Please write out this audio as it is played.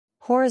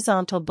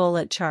Horizontal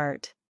bullet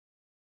chart.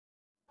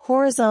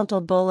 Horizontal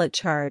bullet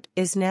chart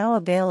is now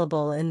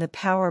available in the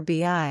Power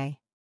BI.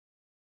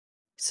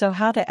 So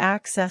how to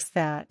access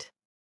that?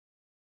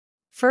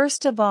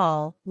 First of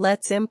all,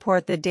 let's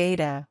import the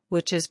data,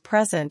 which is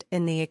present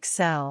in the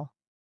Excel.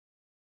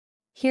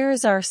 Here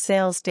is our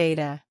sales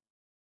data.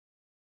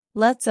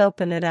 Let's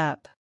open it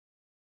up.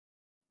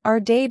 Our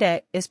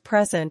data is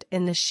present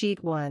in the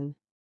Sheet 1.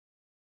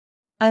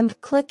 I'm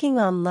clicking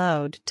on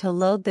Load to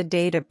load the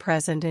data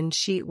present in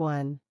Sheet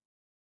 1.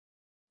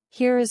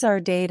 Here is our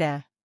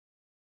data.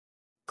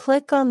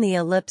 Click on the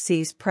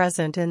ellipses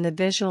present in the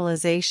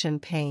visualization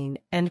pane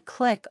and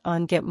click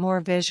on Get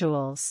More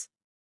Visuals.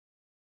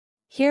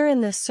 Here in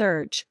the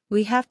search,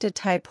 we have to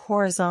type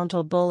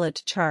horizontal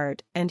bullet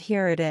chart, and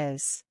here it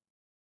is.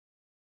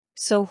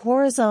 So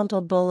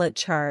horizontal bullet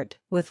chart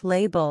with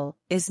label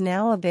is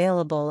now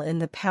available in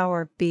the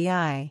Power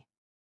BI.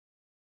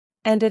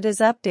 And it is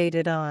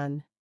updated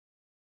on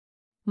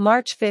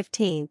March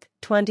 15,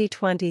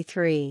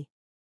 2023.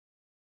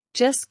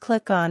 Just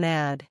click on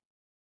Add.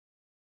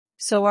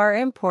 So our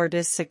import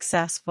is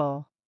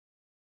successful.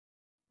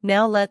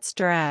 Now let's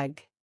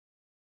drag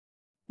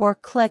or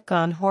click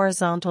on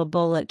horizontal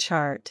bullet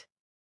chart.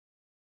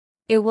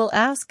 It will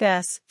ask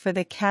us for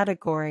the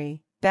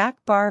category,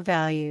 back bar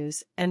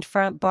values, and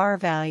front bar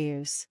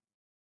values.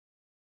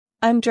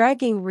 I'm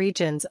dragging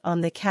regions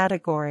on the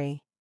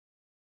category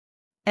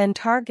and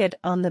target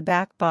on the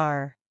back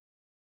bar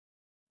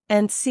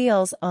and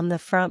seals on the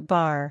front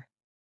bar.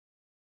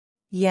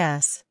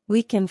 Yes,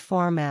 we can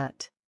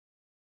format.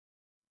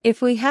 If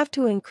we have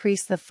to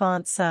increase the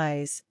font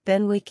size,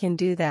 then we can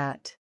do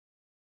that.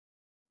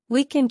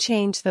 We can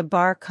change the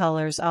bar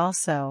colors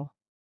also.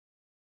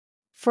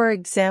 For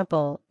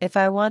example, if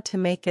I want to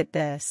make it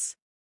this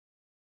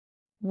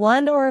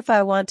one, or if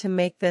I want to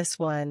make this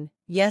one,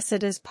 yes,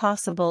 it is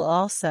possible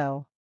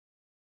also.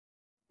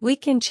 We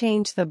can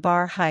change the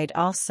bar height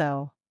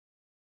also.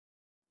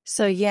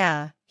 So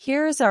yeah,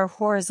 here is our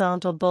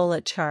horizontal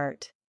bullet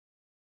chart.